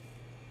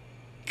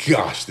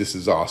 gosh, this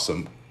is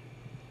awesome.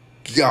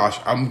 Gosh,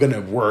 I'm going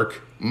to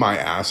work my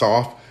ass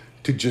off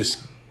to just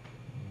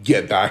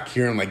get back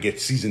here and like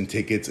get season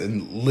tickets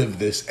and live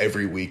this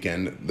every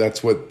weekend.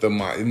 That's what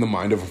in the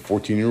mind of a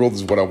 14-year-old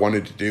is what I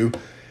wanted to do.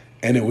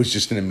 And it was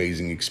just an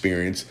amazing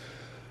experience.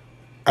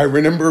 I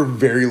remember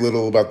very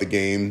little about the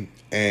game,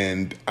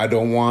 and I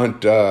don't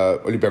want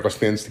Olympiacos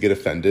fans to get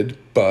offended,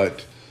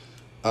 but,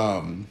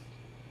 I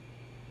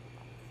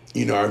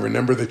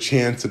remember the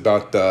chants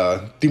about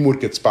Timur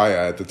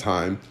Ketspaya at the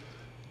time.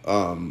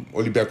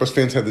 Olympiacos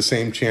fans had the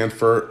same chant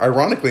for,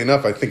 ironically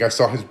enough, I think I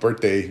saw his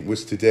birthday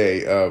was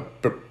today,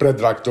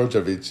 Predrag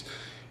Djordjevic,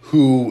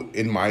 who,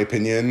 in my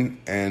opinion,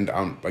 and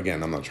I'm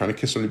not trying to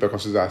kiss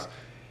Olympiacos' ass,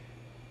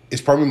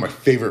 is probably my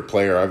favorite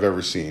player I've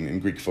ever seen in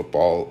Greek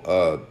football.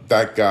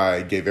 That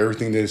guy gave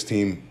everything to his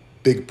team.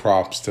 Big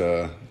props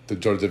to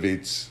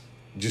Djordjevic.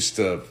 Just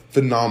a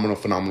phenomenal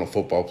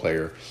football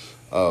player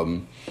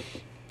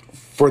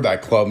for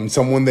that club. And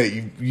someone that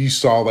you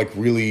saw, like,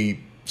 really,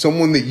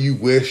 someone that you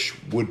wish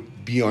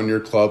would be on your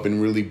club and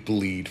really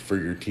bleed for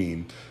your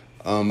team.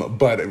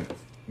 But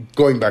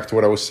going back to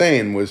what I was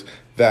saying was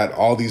that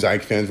all these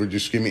AEK fans were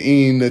just screaming,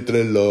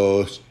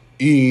 Inetrelos,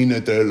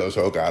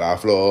 o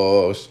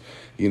Karaflos.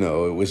 It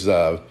was,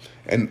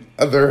 and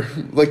other,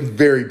 like,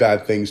 very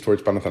bad things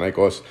towards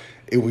Panathinaikos.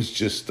 It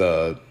was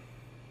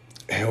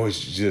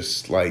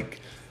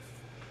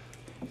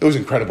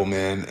incredible,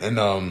 man. And,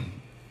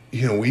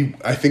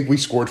 I think we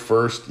scored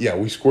first. Yeah,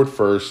 we scored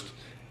first.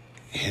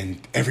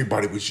 And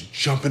everybody was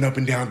jumping up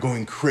and down,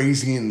 going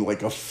crazy, and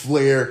like a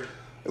flare.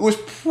 It was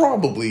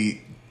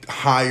probably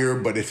higher,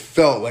 but it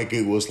felt like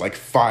it was like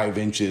 5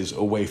 inches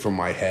away from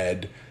my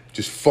head,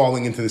 just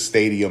falling into the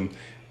stadium.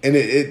 And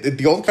at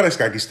the Old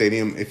Karaiskaki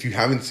Stadium, if you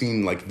haven't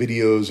seen like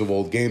videos of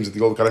old games at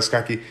the Old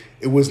Karaiskaki,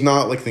 it was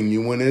not like the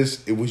new one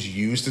is. It was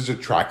used as a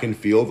track and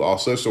field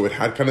also, so it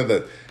had kind of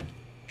the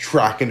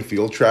track and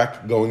field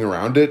track going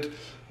around it,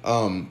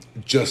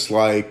 just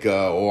like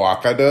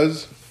AEK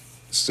does.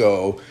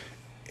 So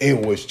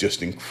it was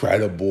just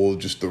incredible,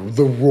 just the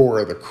roar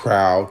of the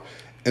crowd.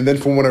 And then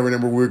from what I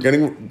remember,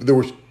 there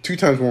were 2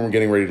 times when we were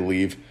getting ready to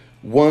leave.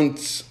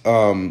 Once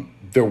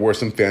there were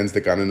some fans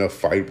that got in a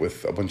fight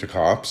with a bunch of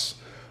cops.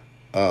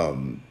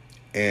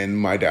 And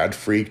my dad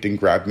freaked and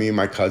grabbed me and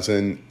my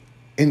cousin.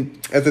 And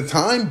at the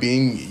time,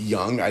 being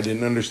young, I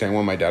didn't understand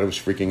why my dad was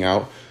freaking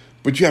out.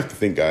 But you have to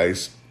think,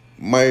 guys,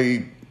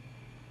 my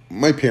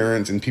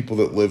parents and people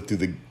that lived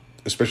through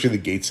especially the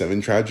Gate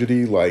 7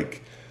 tragedy,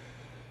 like,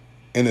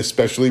 and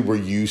especially were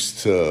used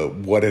to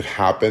what had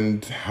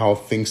happened, how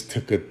things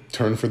took a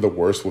turn for the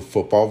worse with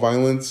football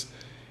violence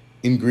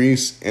in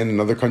Greece and in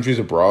other countries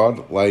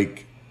abroad.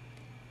 Like,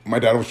 my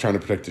dad was trying to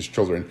protect his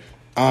children.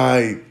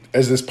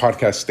 As this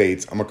podcast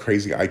states, I'm a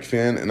crazy AEK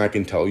fan, and I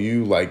can tell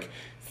you, like,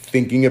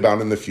 thinking about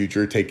in the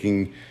future,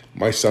 taking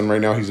my son right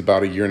now, he's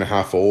about 1.5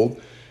 years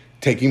old,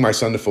 taking my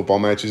son to football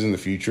matches in the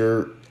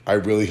future, I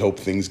really hope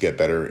things get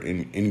better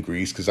in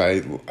Greece, because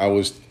I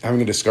was having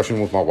a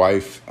discussion with my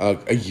wife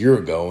a year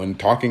ago and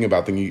talking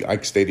about the new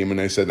AEK Stadium, and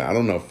I said, I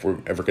don't know if we're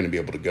ever going to be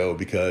able to go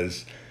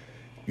because,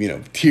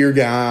 tear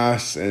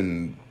gas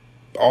and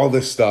all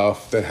this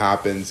stuff that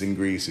happens in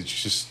Greece, it's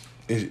just,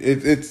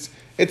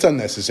 it's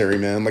unnecessary,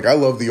 man. Like, I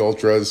love the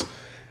ultras.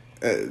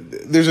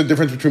 There's a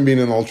difference between being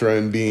an ultra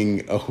and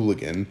being a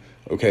hooligan,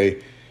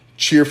 okay?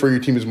 Cheer for your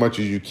team as much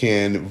as you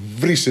can.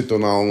 Vrisi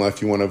Tonalna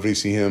if you want to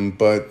vrisi him,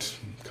 but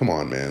come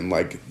on, man.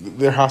 Like,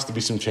 there has to be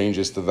some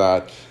changes to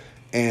that.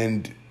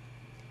 And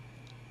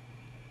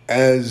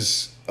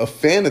as a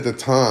fan at the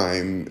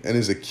time and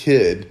as a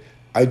kid,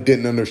 I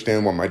didn't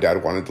understand why my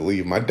dad wanted to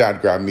leave. My dad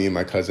grabbed me and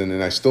my cousin,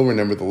 and I still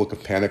remember the look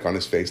of panic on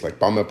his face, like,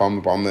 bama,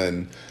 bama, bama,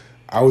 and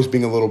I was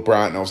being a little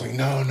brat, and I was like,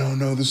 no,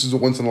 this is a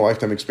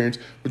once-in-a-lifetime experience,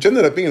 which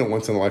ended up being a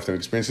once-in-a-lifetime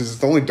experience because it's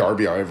the only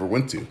derby I ever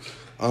went to.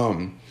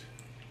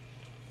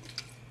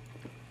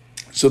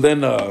 So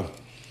then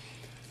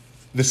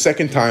the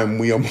second time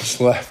we almost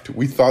left,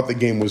 we thought the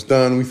game was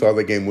done. We thought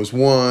the game was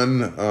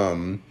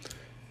won.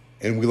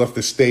 And we left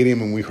the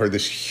stadium, and we heard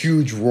this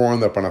huge roar on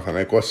the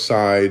Panathinaikos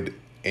side,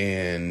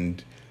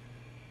 and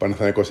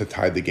Panathinaikos had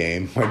tied the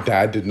game. My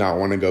dad did not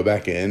want to go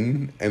back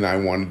in, and I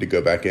wanted to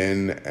go back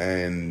in,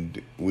 and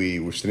we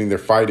were sitting there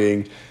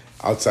fighting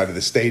outside of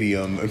the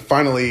stadium. And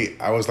finally,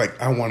 I was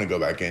like, I want to go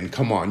back in.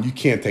 Come on, you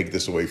can't take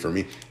this away from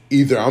me.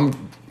 Either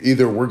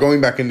we're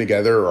going back in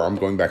together, or I'm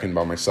going back in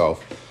by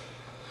myself.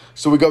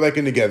 So we go back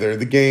in together.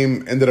 The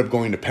game ended up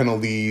going to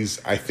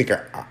penalties. I think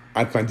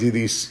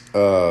Elias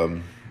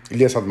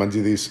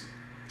Atmantidis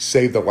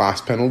saved the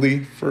last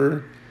penalty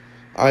for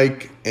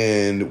AEK,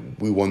 and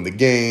we won the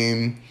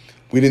game.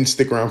 We didn't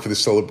stick around for the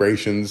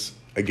celebrations.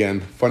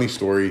 Again, funny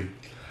story.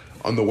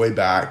 On the way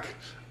back,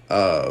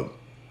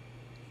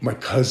 my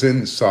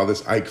cousin saw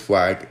this AEK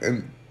flag,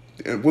 and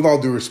with all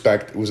due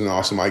respect, it was an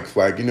awesome AEK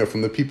flag. You know,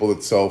 from the people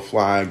that sell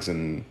flags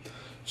and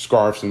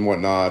scarves and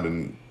whatnot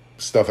and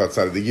stuff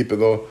outside of the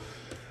Yipido,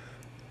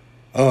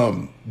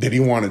 that he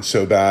wanted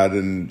so bad.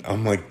 And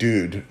I'm like,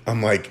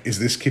 is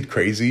this kid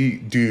crazy?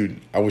 Dude,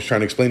 I was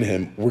trying to explain to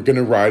him, we're going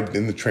to ride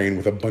in the train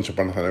with a bunch of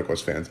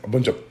Panathinaikos fans, a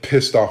bunch of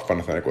pissed off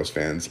Panathinaikos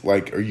fans.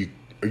 Like, are you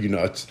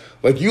nuts?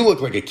 Like, you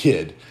look like a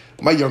kid.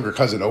 My younger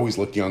cousin always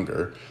looked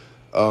younger.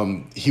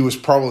 He was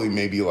probably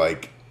maybe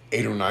like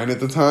 8 or 9 at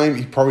the time.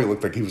 He probably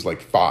looked like he was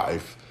like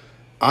 5.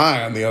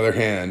 I, on the other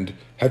hand,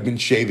 had been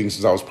shaving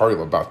since I was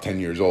probably about 10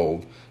 years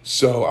old.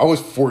 So I was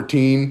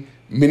 14.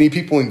 Many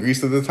people in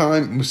Greece at the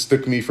time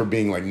mistook me for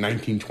being like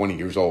 19, 20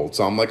 years old.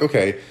 So I'm like,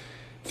 okay,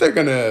 they're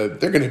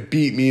gonna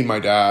beat me and my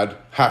dad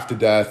half to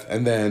death,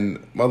 and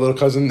then my little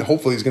cousin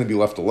hopefully is gonna be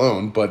left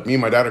alone. But me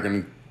and my dad are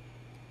gonna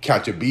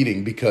catch a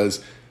beating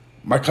because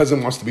my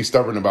cousin wants to be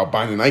stubborn about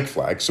buying an AEK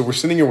flag. So we're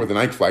sitting here with an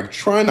AEK flag,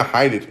 trying to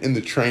hide it in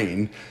the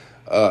train,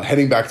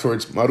 heading back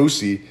towards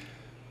Marousi,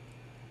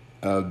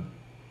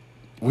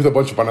 with a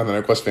bunch of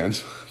Panathinaikos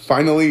fans.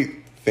 Finally,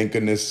 thank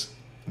goodness,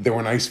 they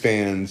were nice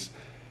fans.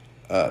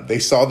 They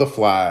saw the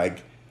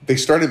flag. They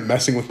started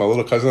messing with my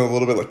little cousin a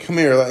little bit. Like, come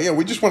here. Like, yeah,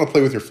 we just want to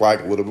play with your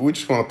flag a little bit. We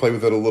just want to play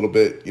with it a little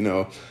bit. You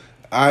know,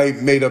 I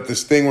made up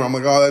this thing where I'm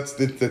like, oh, that's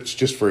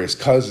just for his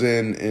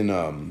cousin.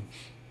 And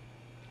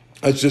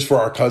it's just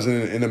for our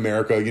cousin in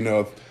America. You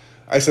know,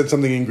 I said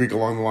something in Greek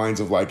along the lines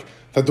of like,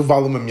 you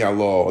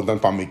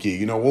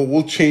know,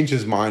 we'll change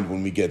his mind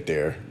when we get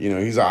there. You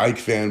know, he's an AEK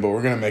fan, but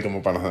we're going to make him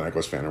a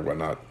Panathinaikos fan or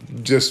whatnot.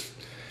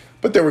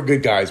 But they were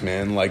good guys,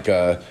 man. Like,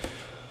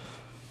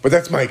 but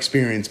that's my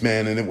experience,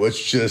 man, and it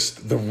was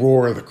just the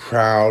roar of the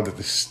crowd,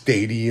 the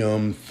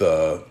stadium,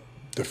 the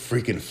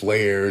freaking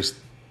flares,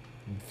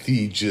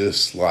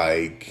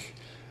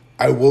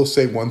 I will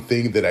say one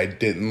thing that I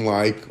didn't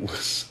like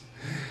was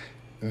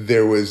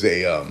there was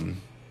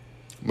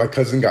my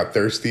cousin got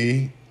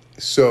thirsty,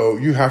 so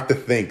you have to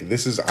think,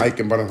 this is AEK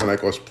and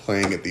Panathinaikos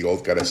playing at the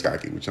Old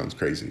Karaiskaki, which sounds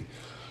crazy,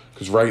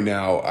 because right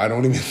now, I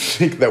don't even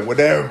think that would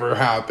ever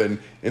happen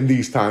in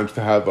these times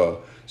to have a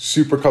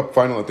Super Cup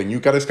final at the New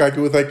Karaiskaki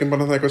with AEK and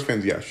Panathinaikos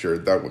fans. Yeah, sure,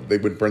 they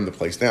would burn the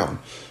place down.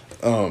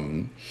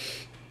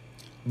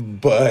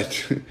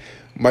 But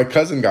my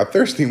cousin got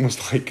thirsty and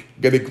was like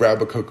gonna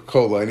grab a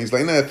Coca-Cola, and he's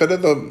like, "Nah,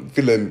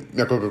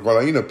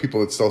 Coca-Cola." You know,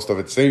 people that sell stuff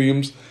at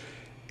stadiums.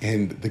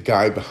 And the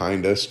guy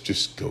behind us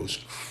just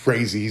goes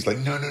crazy. He's like,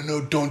 no,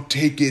 don't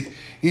take it.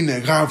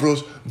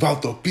 Inegavros,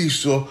 Valto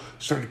Piso.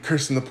 Started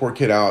cursing the poor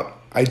kid out.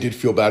 I did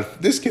feel bad.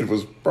 This kid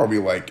was probably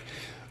like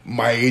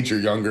my age or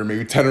younger,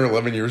 maybe 10 or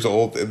 11 years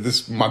old. And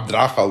this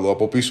Madraja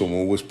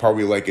Lopopiso was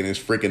probably like in his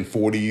freaking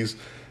 40s.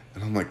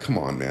 And I'm like, come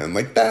on, man.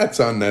 Like, that's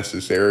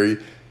unnecessary.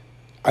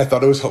 I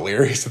thought it was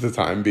hilarious at the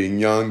time being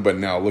young, but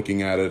now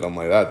looking at it, I'm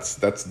like, that's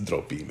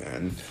droppy,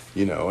 man.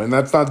 You know, and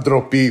that's not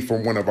droppy for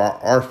one of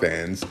our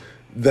fans.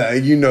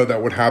 That, you know,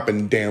 that would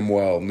happen damn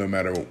well no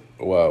matter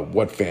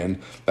what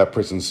fan that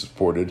person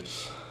supported.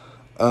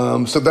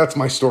 So that's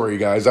my story,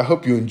 guys. I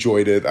hope you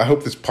enjoyed it. I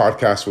hope this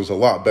podcast was a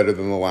lot better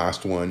than the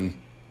last one.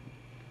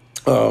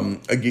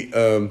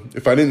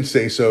 If I didn't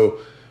say so,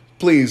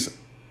 please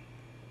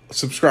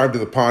subscribe to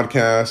the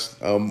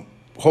podcast.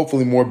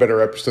 Hopefully more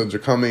better episodes are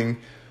coming.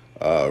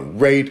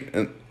 Rate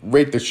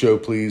the show,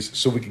 please,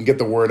 so we can get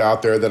the word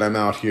out there that I'm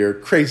out here.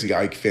 Crazy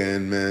AEK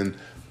fan, man.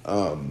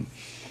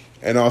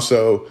 And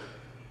also,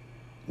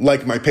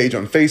 like my page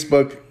on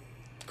Facebook,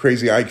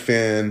 Crazy AEK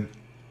Fan.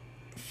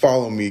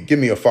 Follow me. Give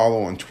me a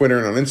follow on Twitter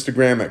and on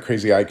Instagram at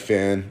Crazy AEK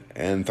Fan.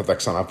 And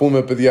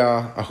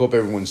I hope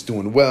everyone's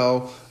doing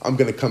well. I'm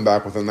going to come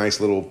back with a nice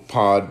little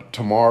pod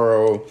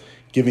tomorrow,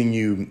 giving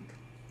you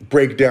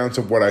breakdowns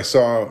of what I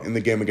saw in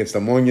the game against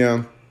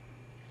Ammonia.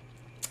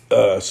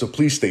 So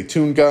please stay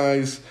tuned,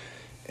 guys.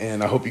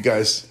 And I hope you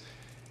guys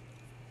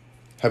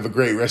have a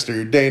great rest of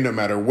your day, no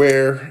matter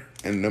where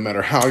and no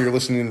matter how you're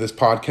listening to this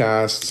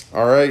podcast.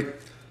 All right.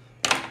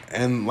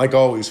 And like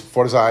always,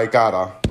 Forza AEK.